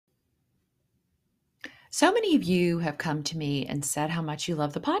So many of you have come to me and said how much you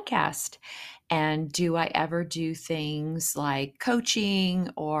love the podcast. And do I ever do things like coaching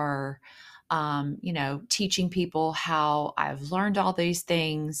or, teaching people how I've learned all these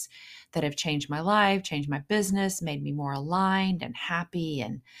things that have changed my life, changed my business, made me more aligned and happy.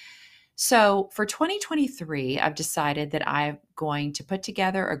 And so for 2023, I've decided that I'm going to put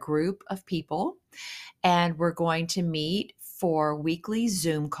together a group of people and we're going to meet for weekly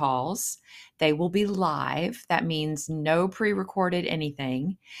Zoom calls. They will be live. That means no pre recorded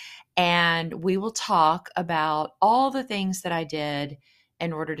anything. And we will talk about all the things that I did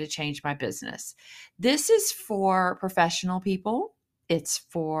in order to change my business. This is for professional people. It's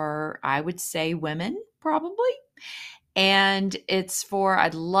for, I would say, women probably. And it's for,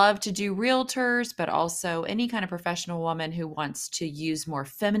 I'd love to do realtors, but also any kind of professional woman who wants to use more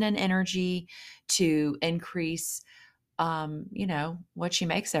feminine energy to increase, what she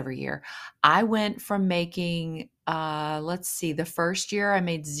makes every year. I went from making, let's see, the first year I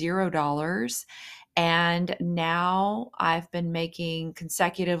made $0. And now I've been making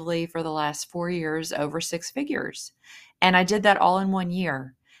consecutively for the last 4 years over six figures. And I did that all in 1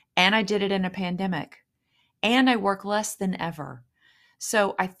 year. And I did it in a pandemic and I work less than ever.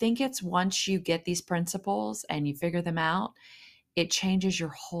 So I think it's once you get these principles and you figure them out, it changes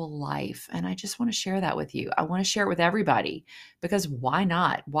your whole life. And I just want to share that with you. I want to share it with everybody because why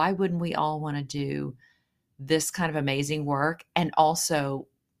not? Why wouldn't we all want to do this kind of amazing work and also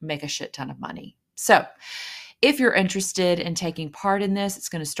make a shit ton of money? So if you're interested in taking part in this, it's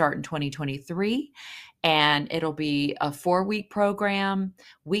going to start in 2023 and it'll be a 4-week program,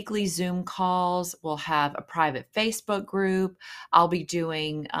 weekly Zoom calls. We'll have a private Facebook group. I'll be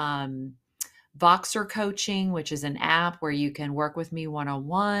doing Voxer coaching, which is an app where you can work with me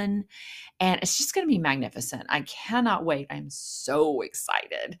one-on-one. And it's just going to be magnificent. I cannot wait. I'm so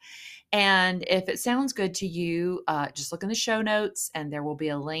excited. And if it sounds good to you, just look in the show notes and there will be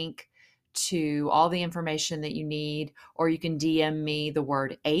a link to all the information that you need, or you can DM me the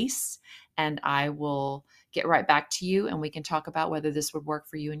word ACE and I will get right back to you and we can talk about whether this would work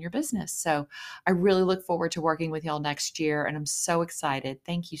for you and your business. So I really look forward to working with y'all next year and I'm so excited.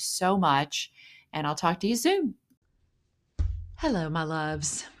 Thank you so much. And I'll talk to you soon. Hello, my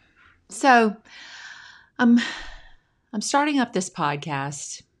loves. So I'm starting up this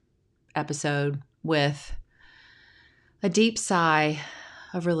podcast episode with a deep sigh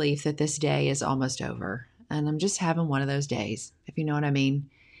of relief that this day is almost over. And I'm just having one of those days, if you know what I mean.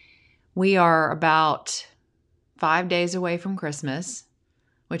 We are about 5 days away from Christmas,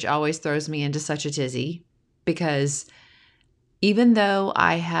 which always throws me into such a tizzy because even though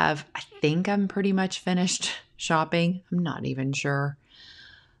I think I'm pretty much finished shopping, I'm not even sure,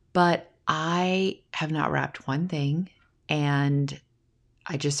 but I have not wrapped one thing. And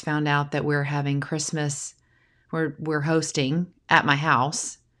I just found out that we're having Christmas, we're hosting at my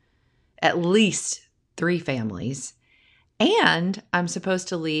house, at least 3 families. And I'm supposed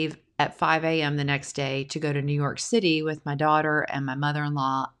to leave at 5 a.m. the next day to go to New York City with my daughter and my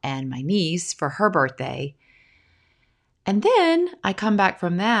mother-in-law and my niece for her birthday. And then I come back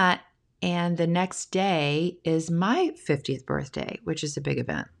from that, and the next day is my 50th birthday, which is a big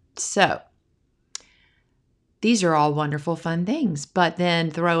event. So these are all wonderful, fun things. But then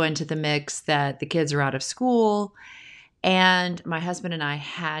throw into the mix that the kids are out of school, and my husband and I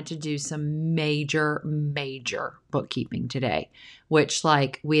had to do some major bookkeeping today, which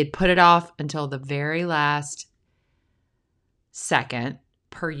we had put it off until the very last second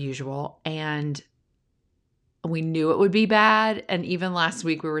per usual. And we knew it would be bad. And even last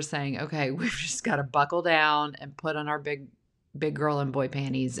week we were saying, okay, we've just got to buckle down and put on our big girl and boy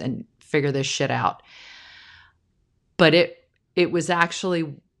panties and figure this shit out. But it was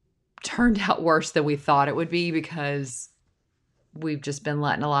actually turned out worse than we thought it would be because we've just been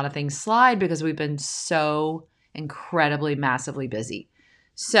letting a lot of things slide because we've been so incredibly, massively busy.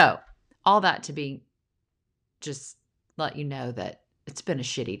 So all that to be just let you know that it's been a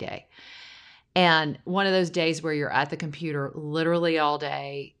shitty day. And one of those days where you're at the computer literally all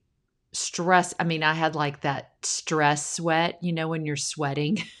day, stress. I mean, I had that stress sweat, when you're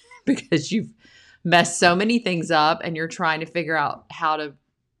sweating because you've messed so many things up and you're trying to figure out how to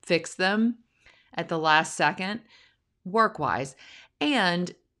fix them at the last second. Work-wise,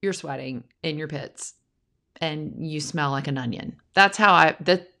 and you're sweating in your pits and you smell like an onion. That's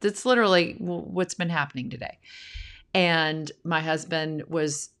that's literally what's been happening today. And my husband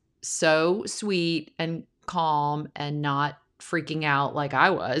was so sweet and calm and not freaking out like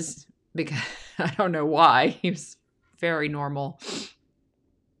I was because I don't know why. He was very normal.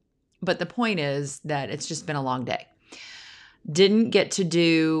 But the point is that it's just been a long day. Didn't get to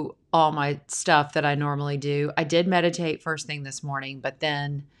do all my stuff that I normally do. I did meditate first thing this morning, but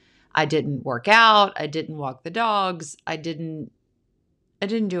then I didn't work out. I didn't walk the dogs. I didn't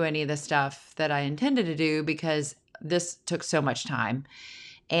do any of the stuff that I intended to do because this took so much time.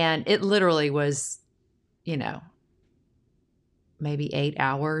 And it literally was, you know, maybe 8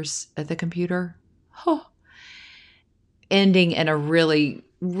 hours at the computer. Oh, ending in a really,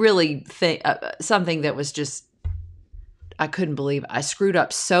 really something that was just, I couldn't believe it. I screwed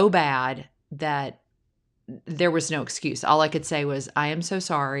up so bad that there was no excuse. All I could say was, I am so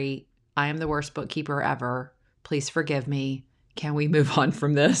sorry. I am the worst bookkeeper ever. Please forgive me. Can we move on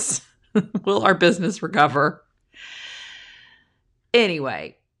from this? Will our business recover?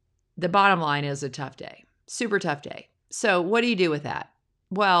 Anyway, the bottom line is a tough day, super tough day. So what do you do with that?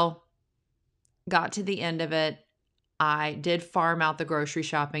 Well, got to the end of it. I did farm out the grocery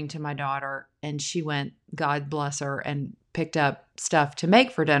shopping to my daughter, and she went, God bless her, and picked up stuff to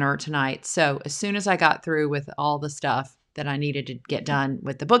make for dinner tonight. So as soon as I got through with all the stuff that I needed to get done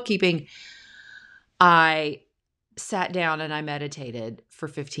with the bookkeeping, I sat down and I meditated for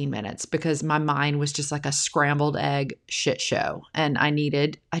 15 minutes because my mind was just like a scrambled egg shit show. And I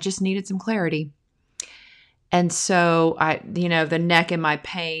just needed some clarity. And so the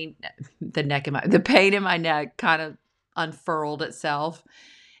pain in my neck kind of unfurled itself.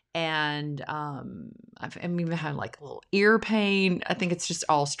 And I'm even having like a little ear pain. I think it's just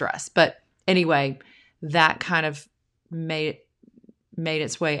all stress. But anyway, that kind of made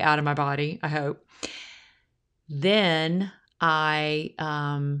its way out of my body, I hope. Then I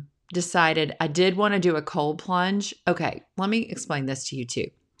decided I did want to do a cold plunge. Okay, let me explain this to you too.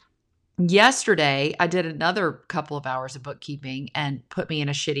 Yesterday, I did another couple of hours of bookkeeping and put me in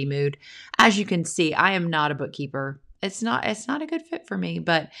a shitty mood. As you can see, I am not a bookkeeper. It's not a good fit for me,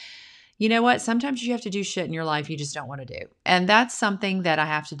 but you know what? Sometimes you have to do shit in your life you just don't want to do. And that's something that I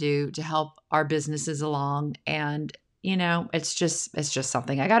have to do to help our businesses along. And, it's just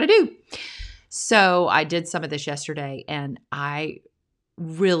something I got to do. So I did some of this yesterday, and I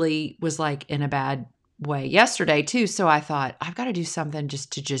really was like in a bad way yesterday too. So I thought, I've got to do something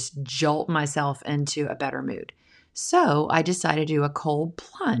just to jolt myself into a better mood. So I decided to do a cold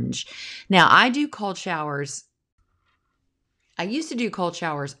plunge. Now I do cold showers. I used to do cold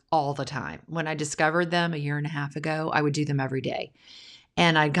showers all the time. When I discovered them a year and a half ago, I would do them every day.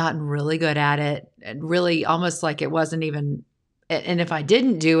 And I'd gotten really good at it, and really almost like it wasn't even, and if I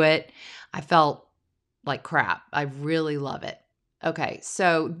didn't do it, I felt like crap. I really love it. Okay.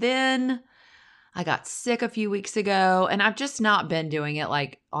 So then I got sick a few weeks ago, and I've just not been doing it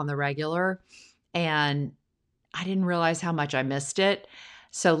like on the regular. And I didn't realize how much I missed it.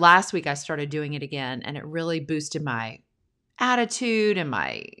 So last week I started doing it again, and it really boosted my attitude, and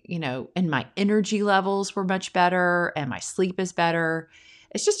my energy levels were much better, and my sleep is better.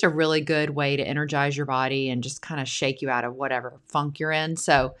 It's just a really good way to energize your body and just kind of shake you out of whatever funk you're in.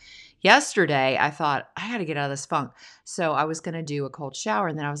 So yesterday I thought, I got to get out of this funk. So I was going to do a cold shower,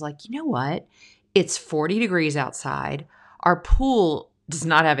 and then I was like, you know what? It's 40 degrees outside. Our pool does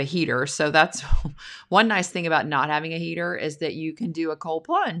not have a heater. So that's one nice thing about not having a heater, is that you can do a cold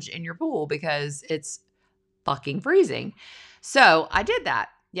plunge in your pool because it's fucking freezing. So I did that.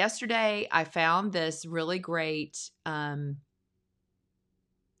 Yesterday, I found this really great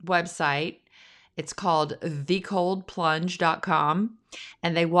website. It's called thecoldplunge.com.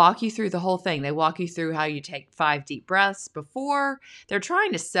 And they walk you through the whole thing. They walk you through how you take 5 deep breaths before. They're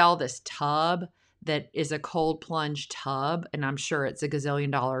trying to sell this tub that is a cold plunge tub, and I'm sure it's a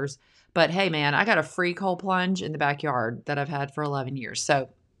gazillion dollars. But hey, man, I got a free cold plunge in the backyard that I've had for 11 years. So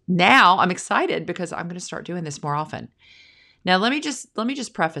now I'm excited because I'm going to start doing this more often. Now, let me just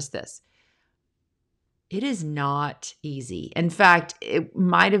preface this. It is not easy. In fact, it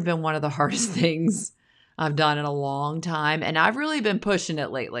might have been one of the hardest things I've done in a long time. And I've really been pushing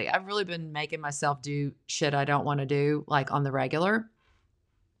it lately. I've really been making myself do shit I don't want to do, like on the regular.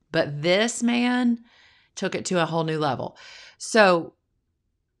 But this, man, took it to a whole new level. So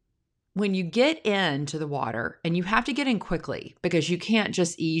when you get into the water, and you have to get in quickly because you can't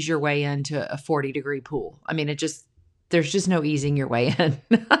just ease your way into a 40-degree pool. I mean, there's just no easing your way in.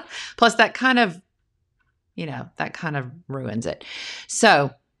 Plus that kind of ruins it.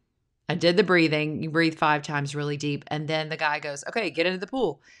 So I did the breathing. You breathe 5 times really deep. And then the guy goes, okay, get into the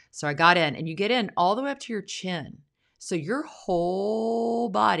pool. So I got in, and you get in all the way up to your chin. So your whole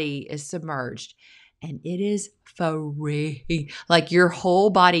body is submerged, and it is free. Like your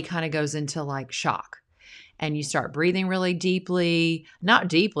whole body kind of goes into like shock, and you start breathing really deeply. Not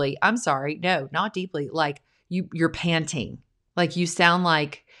deeply. Not deeply. Like you're panting. Like you sound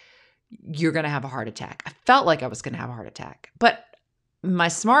like you're going to have a heart attack. I felt like I was going to have a heart attack, but my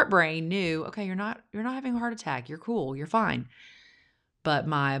smart brain knew, okay, you're not having a heart attack. You're cool. You're fine. But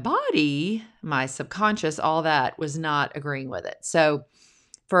my body, my subconscious, all that was not agreeing with it. So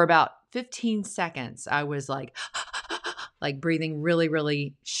for about 15 seconds, I was like, like breathing really,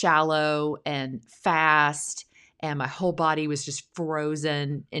 really shallow and fast. And my whole body was just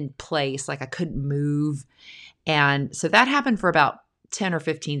frozen in place. Like I couldn't move. And so that happened for about 10 or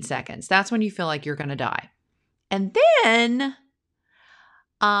 15 seconds. That's when you feel like you're going to die. And then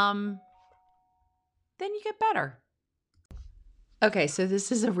you get better. Okay, so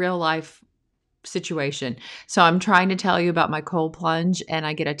this is a real life situation. So I'm trying to tell you about my cold plunge, and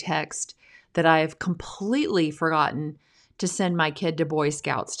I get a text that I have completely forgotten to send my kid to Boy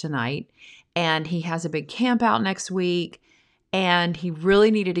Scouts tonight. And he has a big camp out next week, and he really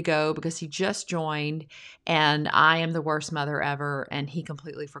needed to go because he just joined, and I am the worst mother ever, and he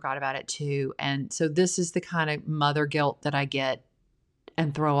completely forgot about it too. And so this is the kind of mother guilt that I get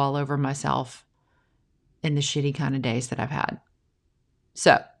and throw all over myself in the shitty kind of days that I've had.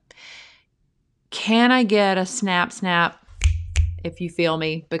 So, can I get a snap, if you feel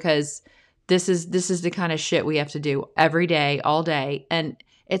me? Because this is the kind of shit we have to do every day, all day. And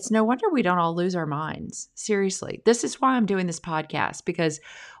it's no wonder we don't all lose our minds. Seriously. This is why I'm doing this podcast, because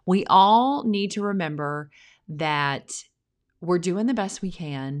we all need to remember that we're doing the best we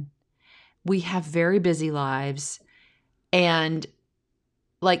can. We have very busy lives. And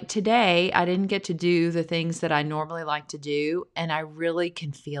like today, I didn't get to do the things that I normally like to do, and I really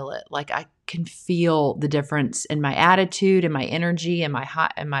can feel it. Like I can feel the difference in my attitude and my energy and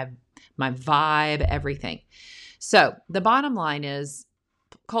my vibe, everything. So the bottom line is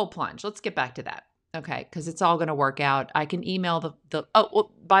cold plunge. Let's get back to that. Okay, because it's all going to work out. I can email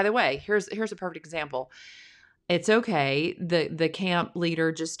by the way, here's a perfect example. It's okay. The camp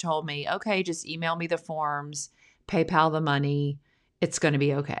leader just told me, okay, just email me the forms, PayPal the money. It's going to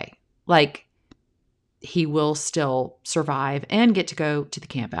be okay. Like he will still survive and get to go to the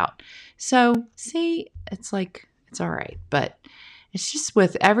camp out. So see, it's like, it's all right. But it's just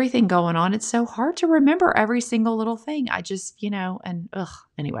with everything going on, it's so hard to remember every single little thing. I just,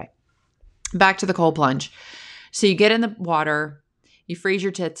 anyway, back to the cold plunge. So you get in the water, you freeze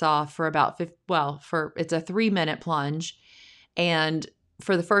your tits off for about, it's a 3-minute plunge. And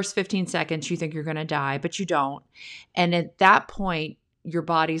for the first 15 seconds, you think you're going to die, but you don't. And at that point, your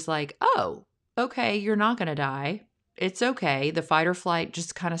body's like, oh, okay, you're not going to die. It's okay. The fight or flight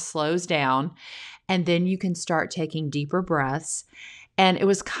just kind of slows down. And then you can start taking deeper breaths. And it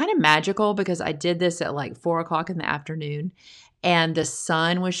was kind of magical because I did this at like 4:00 in the afternoon, and the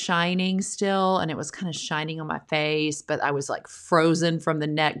sun was shining still, and it was kind of shining on my face, but I was like frozen from the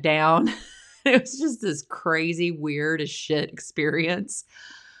neck down. It was just this crazy, weird as shit experience,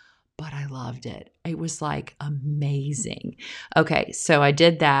 but I loved it. It was like amazing. Okay, so I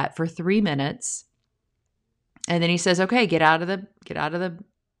did that for 3 minutes, and then he says, "Okay, get out of the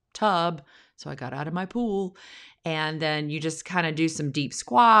tub." So I got out of my pool, and then you just kind of do some deep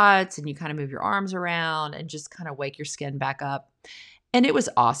squats, and you kind of move your arms around and just kind of wake your skin back up. And it was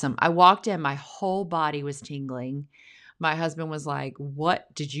awesome. I walked in, my whole body was tingling. My husband was like,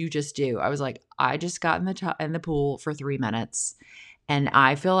 "What did you just do?" I was like, "I just got in the pool for 3 minutes, and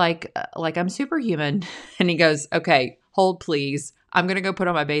I feel like I'm superhuman." And he goes, "Okay, hold please. I'm going to go put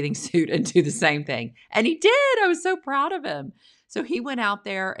on my bathing suit and do the same thing." And he did. I was so proud of him. So he went out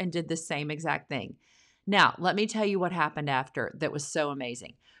there and did the same exact thing. Now, let me tell you what happened after that was so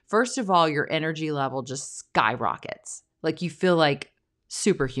amazing. First of all, your energy level just skyrockets. Like you feel like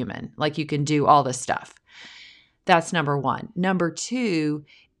superhuman, like you can do all this stuff. That's number one. Number two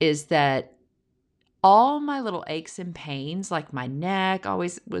is that all my little aches and pains, like my neck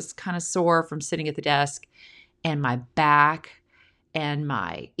always was kind of sore from sitting at the desk, and my back, and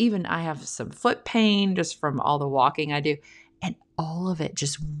even I have some foot pain just from all the walking I do, and all of it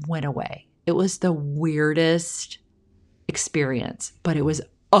just went away. It was the weirdest experience, but it was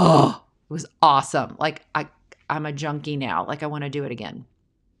awesome. Like I'm a junkie now. Like I want to do it again.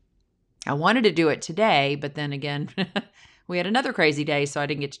 I wanted to do it today, but then again, we had another crazy day, so I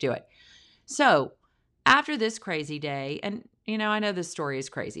didn't get to do it. So after this crazy day, and I know this story is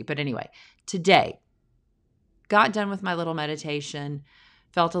crazy, but anyway, today, got done with my little meditation,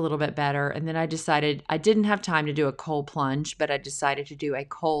 felt a little bit better, and then I decided I didn't have time to do a cold plunge, but I decided to do a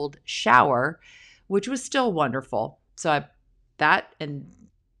cold shower, which was still wonderful. So and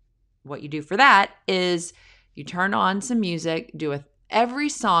what you do for that is you turn on some music, every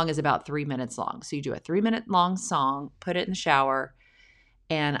song is about 3 minutes long. So you do a 3-minute long song, put it in the shower,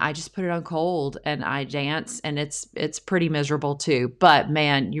 and I just put it on cold and I dance, and it's pretty miserable too. But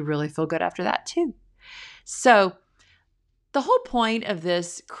man, you really feel good after that too. So the whole point of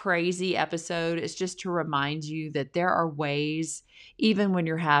this crazy episode is just to remind you that there are ways, even when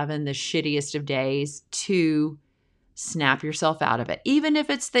you're having the shittiest of days, to snap yourself out of it. Even if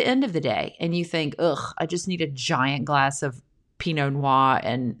it's the end of the day and you think, ugh, I just need a giant glass of Pinot Noir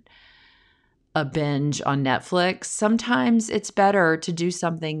and a binge on Netflix. Sometimes it's better to do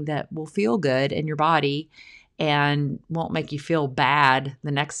something that will feel good in your body and won't make you feel bad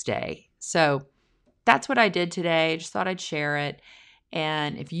the next day. So that's what I did today. I just thought I'd share it.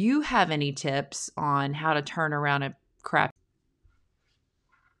 And if you have any tips on how to turn around a crap,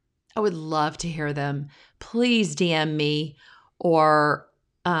 I would love to hear them. Please DM me, or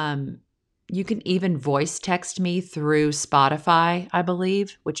you can even voice text me through Spotify, I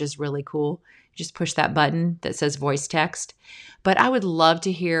believe, which is really cool. Just push that button that says voice text. But I would love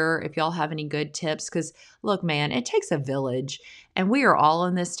to hear if y'all have any good tips, because look, man, it takes a village and we are all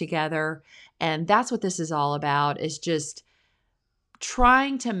in this together. And that's what this is all about, is just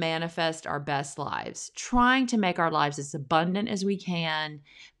trying to manifest our best lives, trying to make our lives as abundant as we can,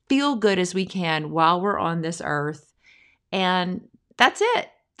 feel good as we can while we're on this earth. And that's it.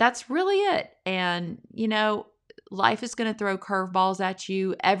 That's really it. And, life is going to throw curveballs at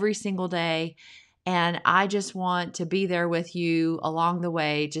you every single day. And I just want to be there with you along the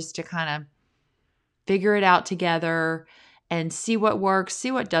way, just to kind of figure it out together and see what works,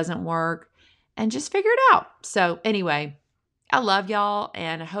 see what doesn't work, and just figure it out. So, anyway, I love y'all,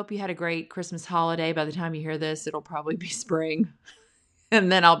 and I hope you had a great Christmas holiday. By the time you hear this, it'll probably be spring,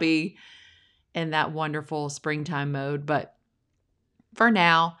 and then I'll be in that wonderful springtime mode. But for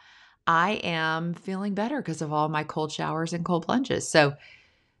now, I am feeling better because of all my cold showers and cold plunges. So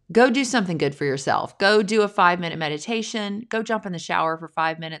go do something good for yourself. Go do a 5-minute meditation. Go jump in the shower for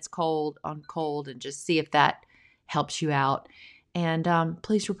 5 minutes cold on cold and just see if that helps you out. And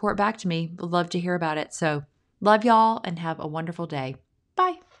please report back to me. Would love to hear about it. So love y'all and have a wonderful day.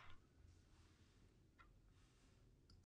 Bye.